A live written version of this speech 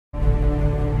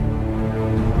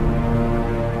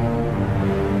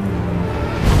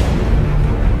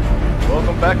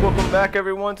Welcome back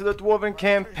everyone to the Dwarven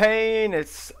campaign.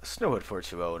 It's Snowhood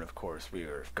 420, and of course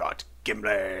we've got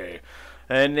Gimli.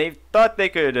 And they thought they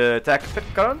could attack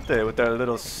Picante with their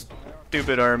little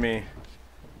stupid army.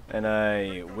 And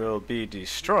I will be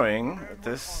destroying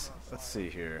this. Let's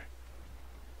see here.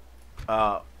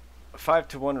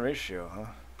 5-to-1 ratio, huh?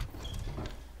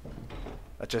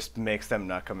 That just makes them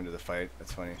not come into the fight.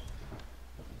 That's funny.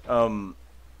 Nah,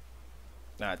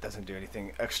 it doesn't do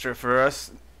anything extra for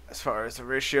us as far as the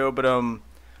ratio, but I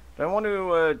want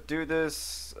to do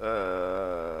this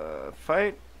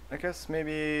fight. I guess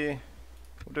maybe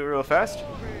we'll do it real fast.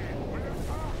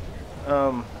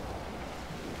 I'm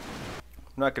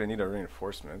not gonna need our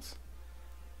reinforcements,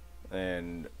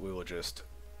 and we will just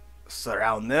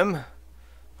surround them.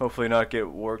 Hopefully not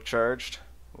get work charged.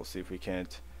 We'll see if we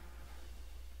can't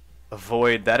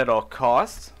avoid that at all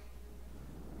costs.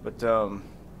 But oh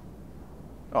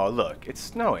look, it's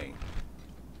snowing.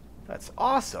 That's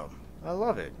awesome. I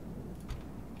love it.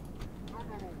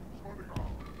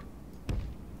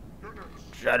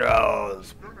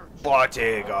 Generals,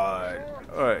 bodyguard.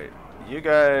 Alright, you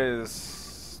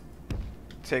guys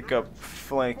take up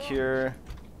flank here.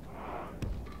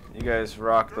 You guys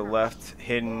rock the left,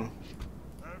 hidden.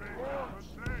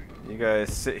 You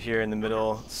guys sit here in the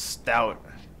middle, stout.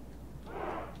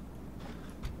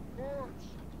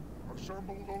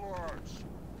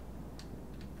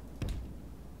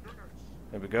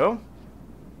 There we go.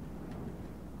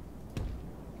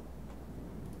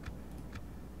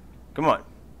 Come on.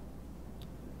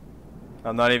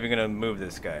 I'm not even gonna move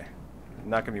this guy.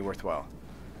 Not gonna be worthwhile.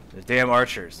 The damn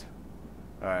archers.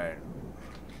 Alright.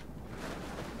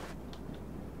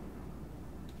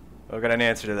 I got an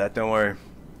answer to that, don't worry.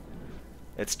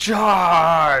 It's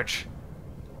charge!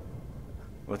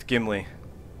 With Gimli.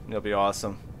 It'll be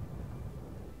awesome.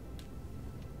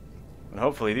 And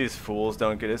hopefully these fools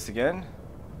don't get us again.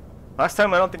 Last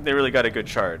time I don't think they really got a good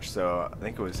charge, so I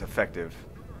think it was effective.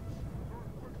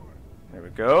 There we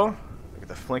go. Look at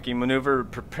the flanking maneuver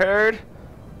prepared.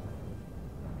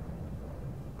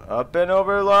 Up and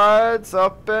over, lads.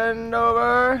 Up and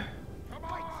over.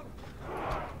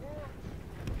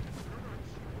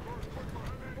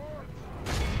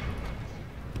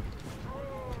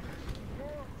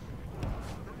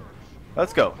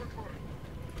 Let's go.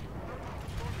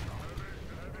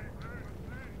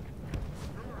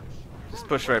 Just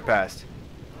push right past.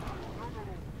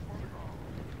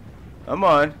 Come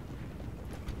on.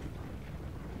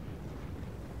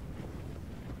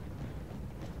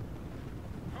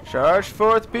 Charge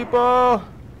forth, people!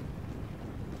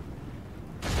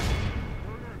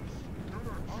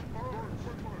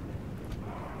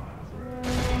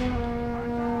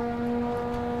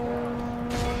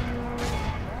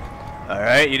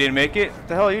 Alright, you didn't make it? What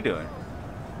the hell are you doing?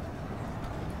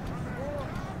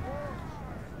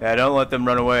 Yeah, don't let them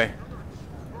run away.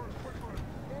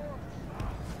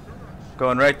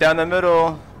 Going right down the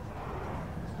middle.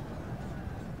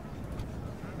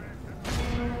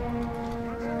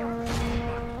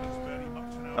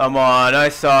 Come on, I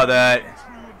saw that.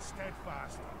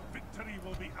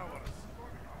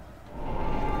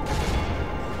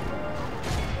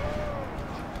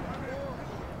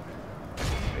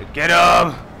 Get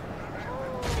him!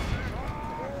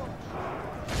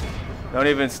 Don't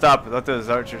even stop. Let those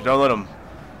archers. Don't let them.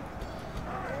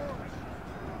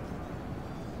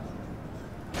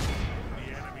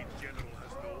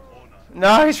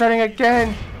 No, he's running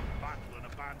again.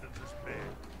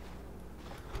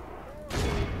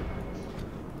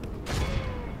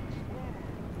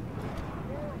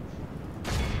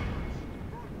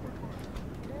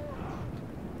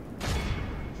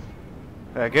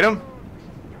 Get him.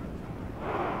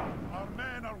 Our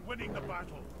men are winning the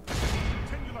battle.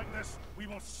 Continue like this, we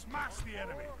will smash the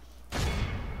enemy.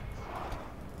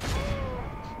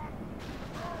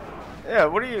 Yeah,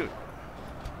 what are you?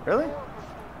 Really?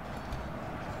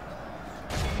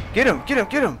 Get him! Get him!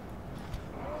 Get him!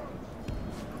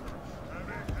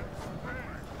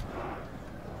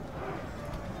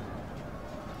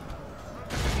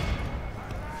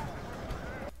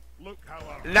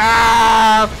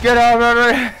 Nah! Get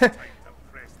over!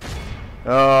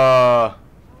 Oh.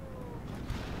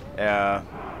 Yeah.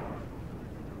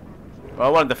 Well, I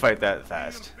wanted to fight that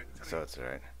fast, so it's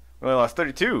alright. We only lost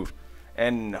 32,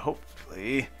 and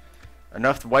hopefully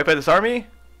enough to wipe out this army.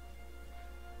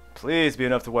 Please be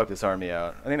enough to wipe this army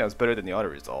out. I think that was better than the auto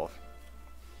resolve.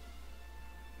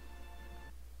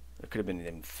 There could have been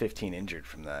even 15 injured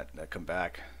from that come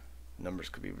back. Numbers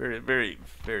could be very, very,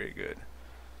 very good.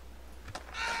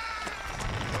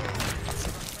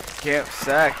 Camp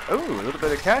sack. Ooh, a little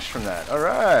bit of cash from that.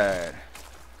 Alright.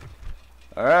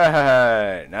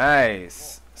 Alright,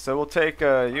 nice. So we'll take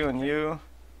you and you.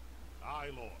 Aye,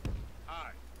 Lord.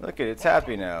 Aye. Look at it, it's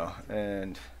happy now.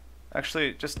 And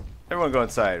actually, just everyone go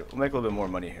inside. We'll make a little bit more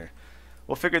money here.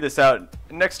 We'll figure this out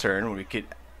next turn when we get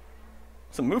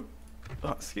some move.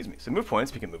 Oh, excuse me, some move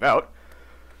points. We can move out.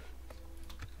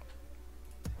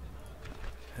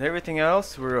 And everything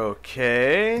else, we're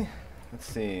okay. Let's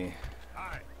see.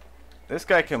 Aye. This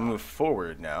guy can move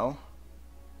forward now.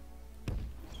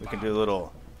 We can do a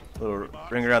little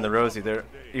ring around the rosy there.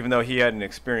 Even though he had an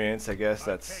experience, I guess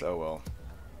that's, oh well.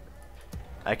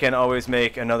 I can always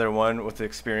make another one with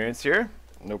experience here,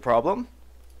 no problem.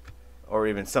 Or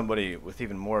even somebody with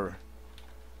even more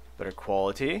better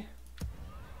quality.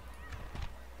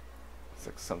 It's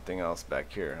like something else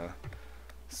back here, huh?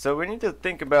 So we need to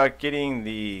think about getting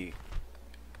the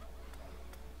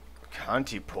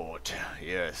Conti port.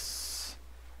 Yes,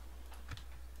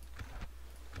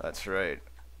 that's right.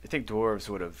 I think dwarves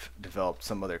would have developed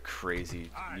some other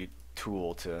crazy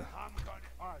tool to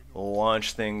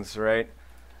launch things, right?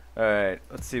 Alright,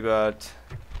 let's see about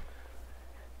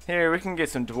here. We can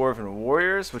get some dwarven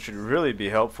warriors, which would really be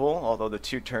helpful, although the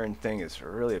 2-turn thing is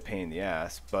really a pain in the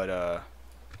ass. But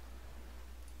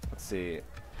let's see.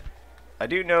 I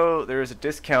do know there is a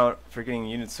discount for getting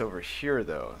units over here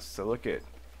though. So look at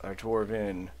our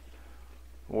dwarven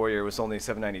warrior was only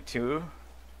 792.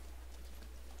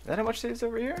 Is that how much it is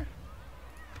over here?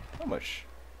 How much?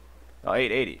 Oh,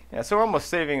 880. Yeah, so we're almost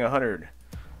saving 100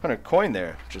 coin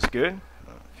there, which is good.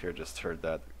 If you just heard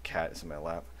that, the cat is in my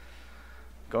lap.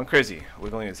 Going crazy,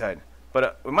 wiggling his head.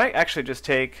 But we might actually just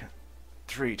take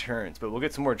 3 turns, but we'll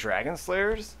get some more dragon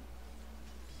slayers.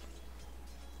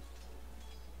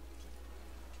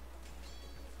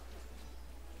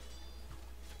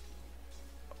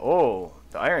 Oh,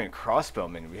 the iron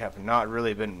crossbowmen we have not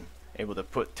really been able to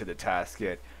put to the task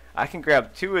yet. I can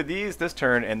grab 2 of these this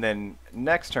turn, and then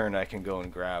next turn I can go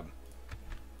and grab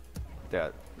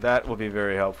that. That will be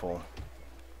very helpful.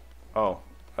 Oh,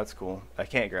 that's cool. I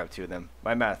can't grab 2 of them.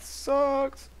 My math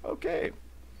sucks. Okay.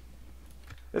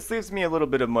 This leaves me a little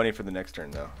bit of money for the next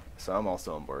turn though, so I'm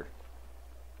also on board.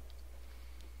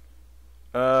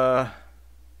 Wow.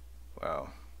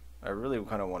 I really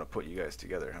kind of want to put you guys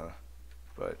together, huh?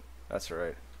 But that's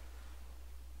alright.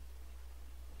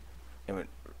 It went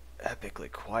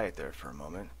epically quiet there for a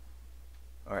moment.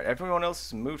 Alright, everyone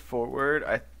else moved forward.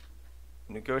 I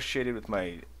negotiated with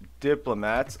my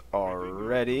diplomats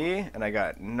already, and I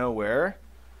got nowhere.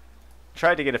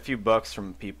 Tried to get a few bucks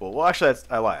from people. Well, actually,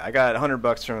 I lie. I got 100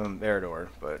 bucks from Eredor,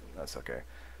 but that's okay.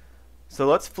 So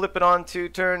let's flip it on to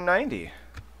turn 90.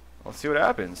 Let's see what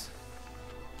happens.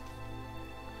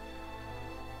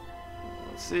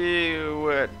 Let's see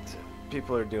what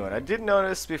people are doing. I did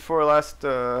notice before last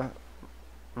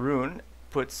Rune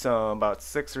put some about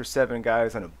 6 or 7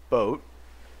 guys on a boat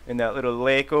in that little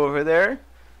lake over there.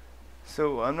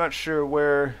 So I'm not sure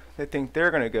where they think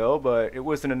they're gonna go, but it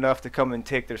wasn't enough to come and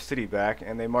take their city back,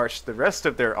 and they marched the rest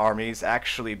of their armies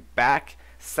actually back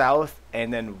south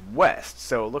and then west.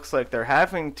 So it looks like they're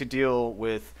having to deal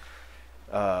with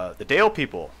the Dale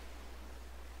people.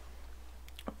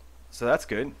 So that's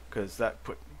good, because that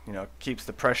keeps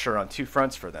the pressure on 2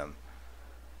 fronts for them.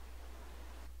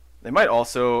 They might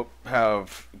also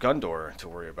have Gundor to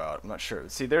worry about. I'm not sure.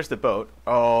 See, there's the boat.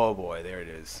 Oh boy, there it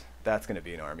is. That's going to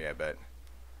be an army, I bet.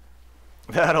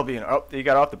 That'll be an... Oh, you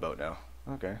got off the boat now.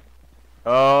 Okay.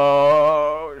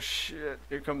 Oh, shit.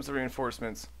 Here comes the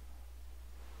reinforcements.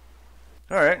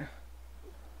 Alright.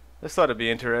 This ought to be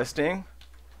interesting.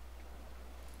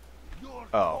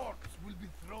 Oh.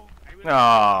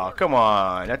 Oh, come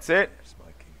on. That's it?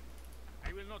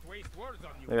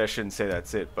 Maybe I shouldn't say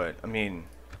that's it, but, I mean...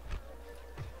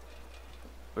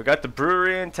 We got the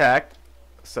brewery intact,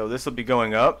 so this will be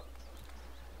going up.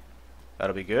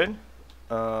 That'll be good.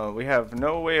 We have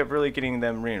no way of really getting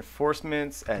them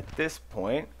reinforcements at this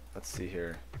point. Let's see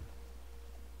here.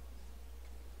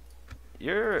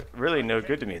 You're really no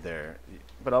good to me there,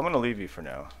 but I'm going to leave you for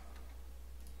now.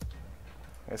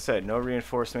 Like I said, no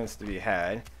reinforcements to be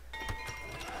had.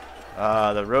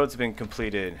 The road's been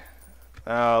completed.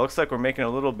 Looks like we're making a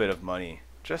little bit of money.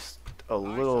 Just a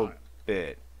little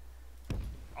bit.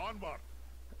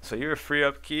 So you're a free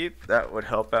upkeep. That would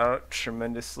help out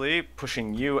tremendously.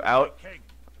 Pushing you out.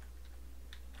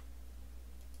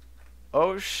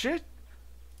 Oh shit.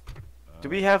 Do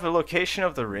we have a location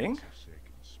of the ring?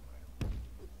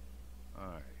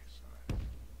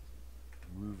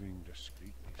 Moving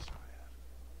discreetly,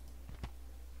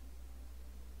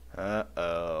 sire.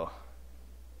 Uh-oh.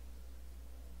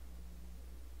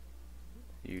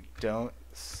 You don't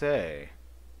say.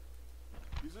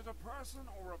 Is it a person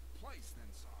or a place then,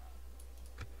 sire?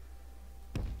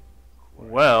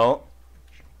 Well,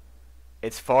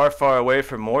 it's far, far away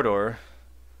from Mordor.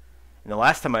 And the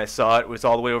last time I saw it was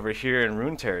all the way over here in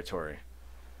Rune territory.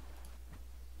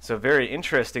 So very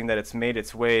interesting that it's made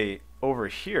its way over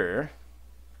here.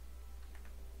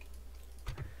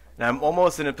 And I'm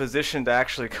almost in a position to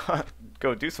actually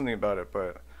go do something about it,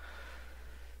 but...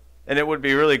 And it would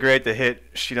be really great to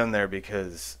hit Shidun there,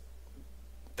 because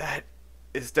that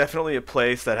is definitely a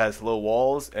place that has low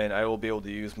walls, and I will be able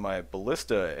to use my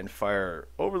ballista and fire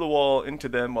over the wall into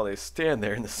them while they stand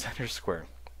there in the center square.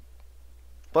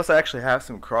 Plus I actually have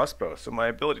some crossbows, so my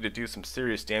ability to do some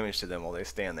serious damage to them while they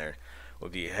stand there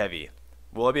would be heavy.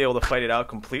 Will I be able to fight it out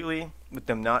completely with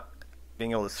them not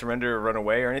being able to surrender or run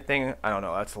away or anything? I don't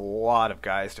know. That's a lot of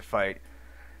guys to fight.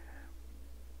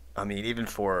 I mean, even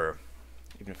for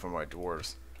my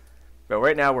dwarves. But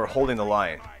right now we're holding the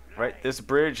line. Right? This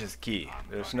bridge is key.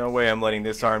 There's no way I'm letting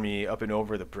this army up and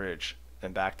over the bridge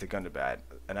and back to Gundabad.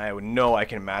 And I would know I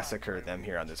can massacre them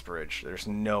here on this bridge. There's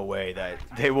no way that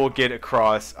they will get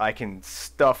across. I can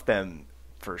stuff them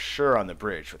for sure on the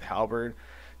bridge with halberd,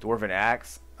 dwarven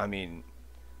axe. I mean,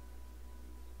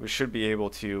 we should be able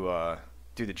to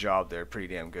do the job there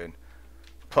pretty damn good.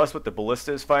 Plus with the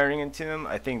ballistas firing into them,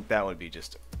 I think that would be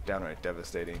just downright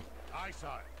devastating.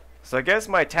 So I guess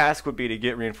my task would be to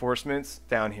get reinforcements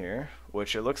down here,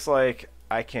 which it looks like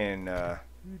I can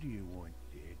Who do you want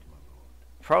dead, my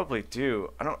lord? probably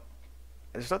do.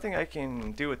 There's nothing I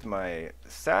can do with my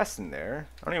assassin there.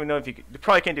 I don't even know if you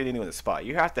probably can't do anything with the spot.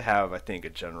 You have to have, I think, a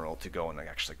general to go and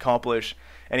actually accomplish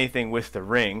anything with the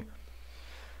ring.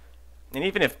 And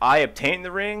even if I obtain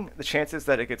the ring, the chances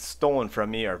that it gets stolen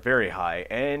from me are very high.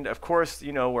 And of course,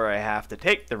 you know where I have to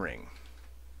take the ring.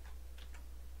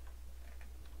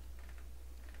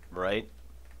 Right?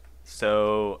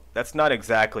 So that's not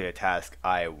exactly a task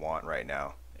I want right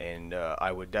now, and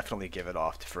I would definitely give it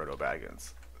off to Frodo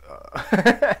Baggins.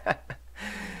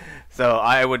 So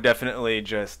I would definitely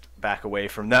just back away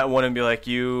from that one and be like,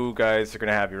 you guys are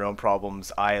gonna have your own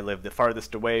problems. I live the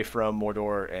farthest away from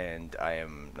Mordor, and I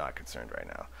am not concerned right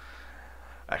now.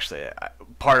 Actually,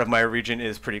 part of my region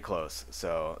is pretty close,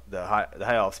 so the High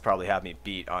Elves probably have me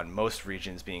beat on most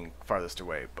regions being farthest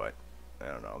away, but I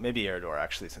don't know. Maybe Eredor,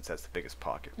 actually, since that's the biggest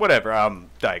pocket. Whatever,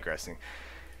 I'm digressing.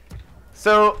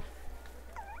 So,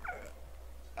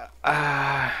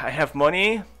 I have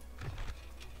money.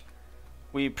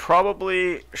 We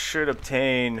probably should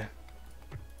obtain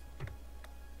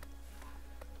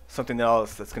something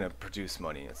else that's going to produce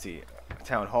money. Let's see.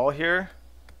 Town Hall here.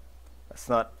 That's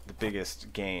not the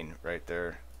biggest gain right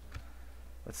there.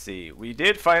 Let's see. We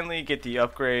did finally get the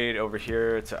upgrade over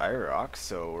here to Irock,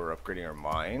 so we're upgrading our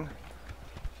mine.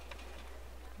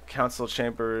 Council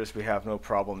chambers, we have no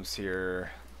problems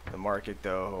here. The market,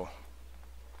 though,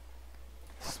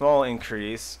 small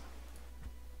increase.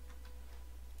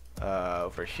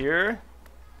 Over here,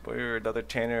 we're another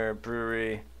tanner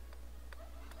brewery,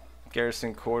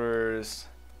 garrison quarters.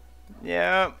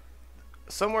 Yeah,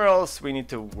 somewhere else we need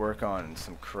to work on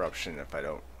some corruption, if I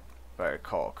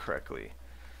recall correctly.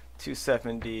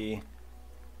 270.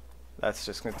 That's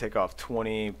just gonna take off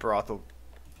 20 brothel.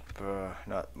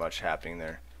 Not much happening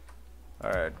there.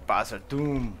 Alright, Bazar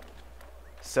Doom.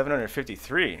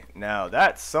 753. Now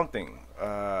that's something.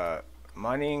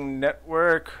 Mining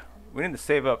network. We need to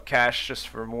save up cash just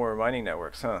for more mining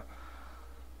networks, huh?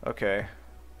 Okay.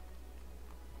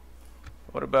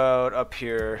 What about up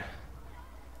here?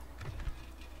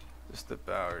 Just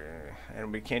about.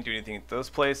 And we can't do anything at those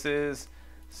places.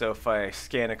 So if I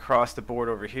scan across the board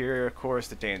over here, of course,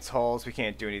 the Danes Halls, we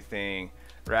can't do anything.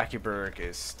 Rakeberg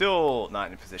is still not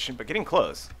in a position, but getting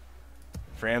close.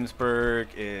 Framsburg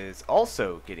is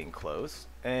also getting close,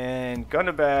 and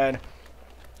Gundabad,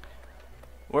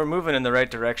 we're moving in the right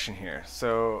direction here.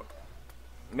 So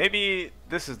maybe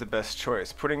this is the best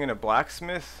choice, putting in a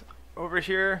blacksmith over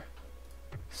here,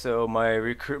 so my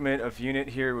recruitment of unit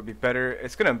here would be better.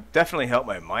 It's gonna definitely help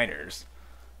my miners.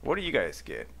 What do you guys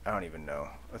get? I don't even know.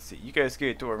 Let's see, you guys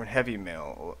get Dwarven heavy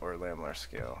mail or Lamlar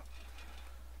scale.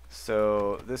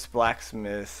 So this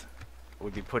blacksmith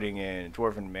would be putting in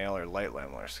Dwarven mail or light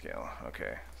Lamlar scale.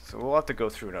 Okay, so we'll have to go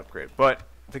through an upgrade. But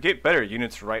to get better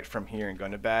units right from here in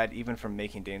Gundabad, even from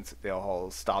making Danesdale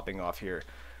Halls, stopping off here,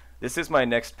 this is my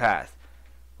next path.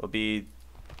 Will be,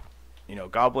 you know,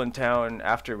 Goblin Town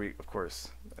after we, of course.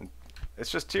 And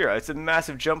it's just here. It's a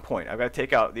massive jump point. I've got to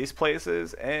take out these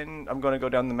places, and I'm going to go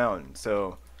down the mountain.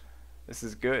 So this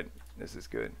is good. This is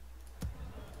good.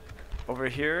 Over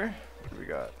here, what do we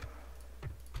got?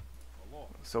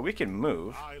 So we can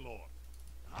move.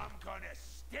 I'm gonna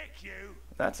stick you.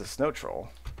 That's a snow troll.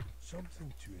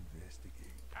 Something to investigate.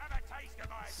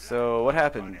 So what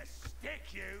happened?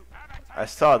 Stick you. I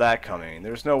saw that coming.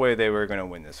 There's no way they were going to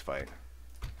win this fight.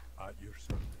 At your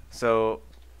service. So,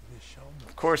 This shall of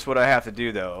not course, what I have to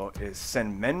do, though, is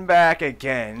send men back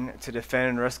again to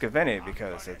defend Ruskavene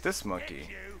because of this monkey.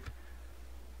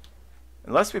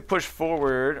 Unless we push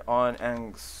forward on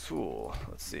Angsul.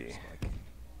 Let's see.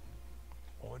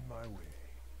 on my way.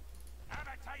 Have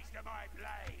a taste of my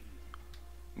blade.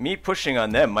 Me pushing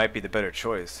on them might be the better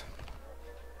choice.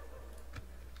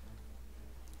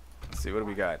 Let's see, what do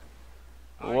we got?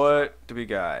 What do we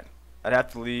got? I'd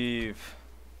have to leave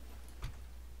a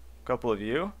couple of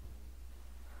you.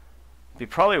 It'd be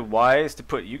probably wise to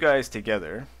put you guys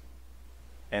together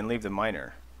and leave the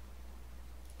miner.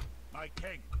 My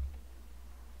king.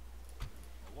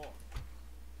 My lord.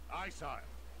 Aye, sire.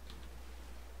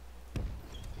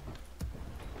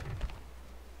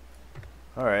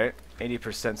 Alright,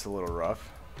 80%'s a little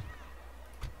rough.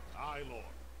 Aye, lord.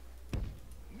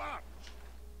 March.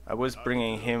 I was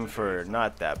bringing him for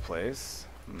not that place.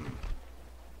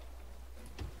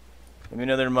 Give me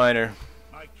another miner.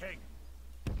 My king.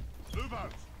 Move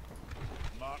out.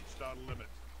 March our limit.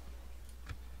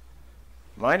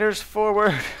 Miners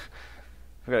forward!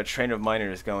 We got a train of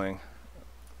miners going.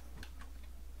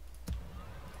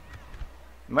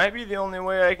 Might be the only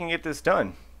way I can get this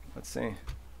done. Let's see.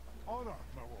 Honor,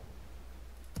 my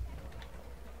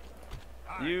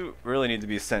lord. You really need to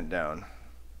be sent down. In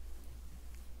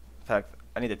fact,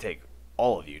 I need to take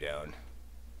all of you down.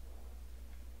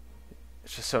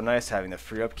 It's just so nice having the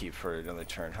free upkeep for another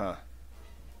turn, huh?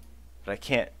 But I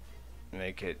can't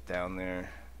make it down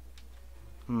there.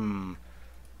 Alright,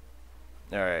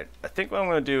 I think what I'm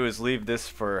going to do is leave this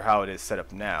for how it is set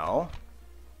up now.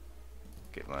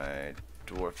 Get my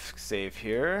dwarf save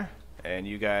here. And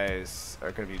you guys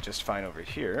are going to be just fine over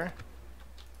here.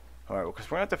 Alright, well,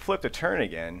 because we're going to have to flip the turn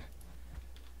again.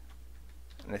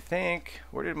 And I think,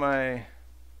 where did my...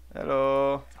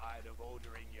 Hello? Tired of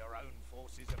ordering your own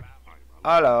forces about.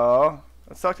 Hello?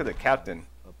 Let's talk to the captain.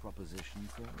 A proposition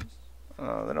for us?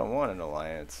 Oh, they don't want an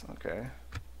alliance. Okay.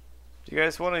 Do you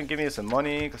guys want to give me some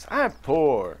money? Because I'm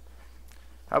poor.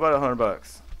 How about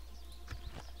 $100?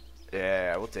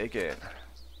 Yeah, we'll take it.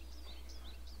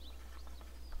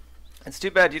 It's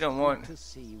too bad you don't want... To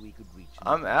see we could reach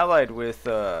I'm allied with,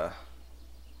 Good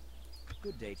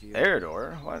day to you.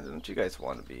 Eredor. Why don't you guys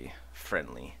want to be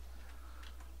friendly?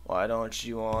 Why don't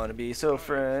you want to be so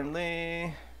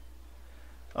friendly?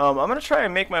 I'm going to try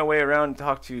and make my way around and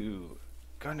talk to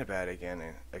Gundabad again,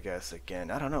 I guess,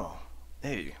 again. I don't know.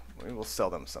 Maybe. Maybe we'll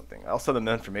sell them something. I'll sell them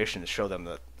information to show them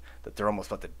that they're almost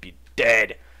about to be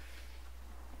dead.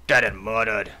 Dead and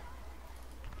murdered.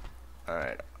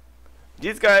 Alright.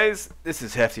 These guys, this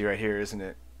is hefty right here, isn't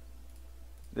it?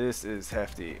 This is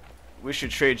hefty. We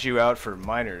should trade you out for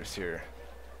miners here.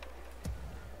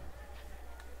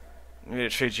 I'm gonna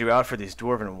trade you out for these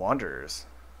dwarven wanderers.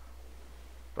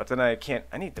 But then I can't...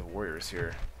 I need the warriors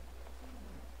here.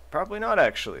 Probably not,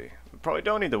 actually. We probably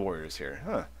don't need the warriors here,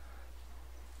 huh?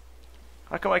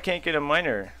 How come I can't get a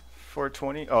miner?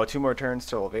 420? Oh, 2 more turns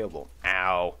still available.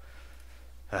 Ow.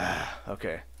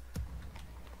 Okay.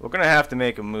 We're gonna have to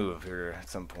make a move here at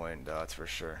some point, that's for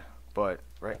sure. But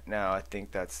right now, I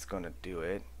think that's gonna do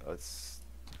it. I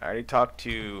already talked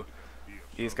to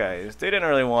these guys. They didn't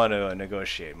really want to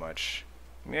negotiate much.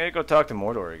 Maybe go talk to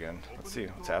Mordor again. Let's see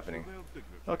what's happening.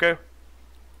 Okay.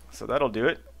 So that'll do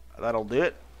it. That'll do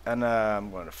it. And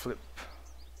I'm going to flip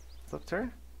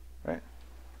turn, right?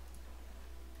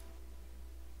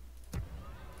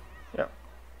 Yep.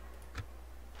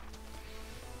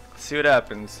 See what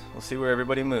happens. We'll see where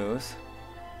everybody moves.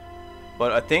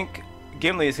 But I think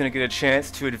Gimli is going to get a chance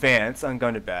to advance on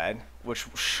Gundabad, which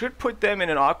should put them in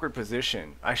an awkward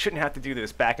position. I shouldn't have to do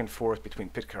this back and forth between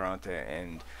Pitcairn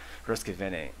and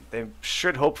Ruskavene. They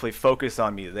should hopefully focus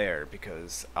on me there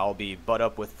because I'll be butt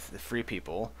up with the free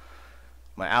people,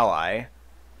 my ally.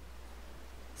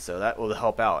 So that will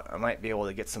help out. I might be able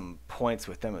to get some points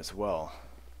with them as well.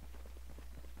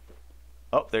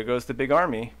 Oh, there goes the big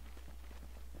army.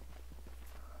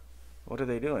 What are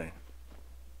they doing?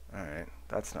 Alright,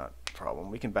 that's not a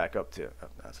problem. We can back up to... Oh,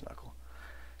 that's knuckle.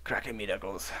 Cracking me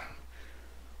knuckles.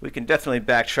 We can definitely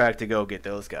backtrack to go get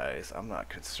those guys. I'm not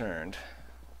concerned.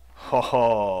 Ho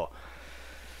ho!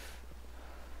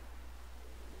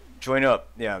 Join up.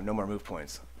 Yeah, no more move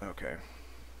points. Okay.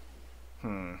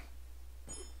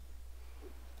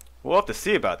 We'll have to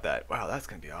see about that. Wow, that's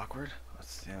gonna be awkward.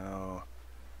 Let's, you know...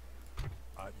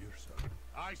 At your service.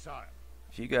 Aye, sire.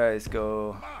 If you guys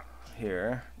go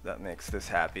here, that makes this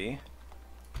happy.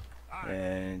 Aye.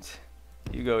 And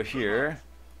you go here,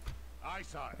 Aye,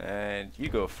 sire. and you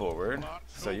go forward,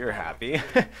 so you're happy.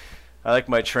 I like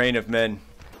my train of men.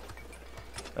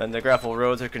 And the gravel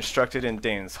roads are constructed in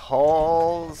Dane's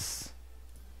halls.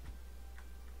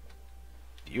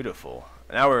 Beautiful.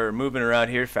 Now we're moving around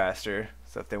here faster.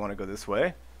 So if they want to go this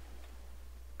way.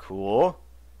 Cool.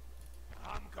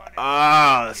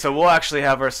 Ah, so we'll actually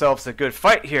have ourselves a good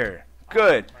fight here.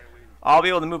 Good. I'll be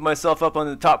able to move myself up on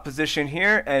the top position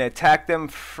here and attack them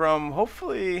from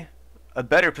hopefully a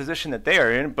better position that they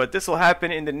are in. But this will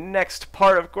happen in the next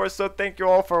part, of course. So thank you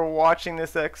all for watching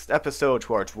this next episode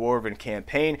to our Dwarven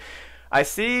campaign. I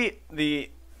see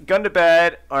the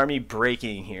Gundabad army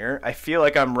breaking here. I feel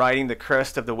like I'm riding the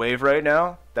crest of the wave right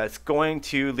now. That's going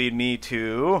to lead me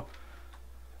to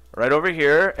right over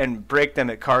here and break them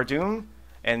at Cardoon.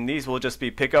 And these will just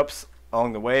be pickups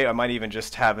along the way. I might even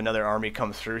just have another army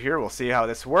come through here. We'll see how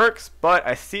this works. But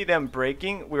I see them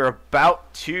breaking. We're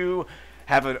about to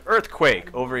have an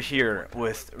earthquake over here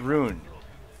with Rune.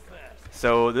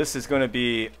 So this is going to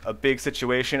be a big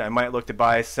situation. I might look to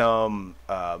buy some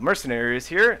mercenaries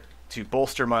here to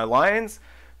bolster my lines.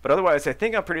 But otherwise, I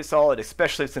think I'm pretty solid,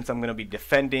 especially since I'm going to be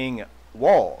defending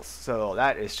walls. So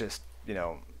that is just, you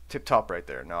know, tip-top right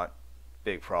there. Not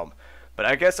big problem. But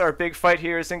I guess our big fight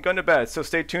here is in Gundabad, so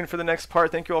stay tuned for the next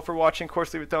part. Thank you all for watching. Of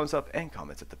course, leave a thumbs up and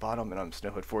comments at the bottom. And I'm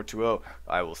Snowhood420.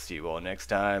 I will see you all next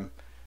time.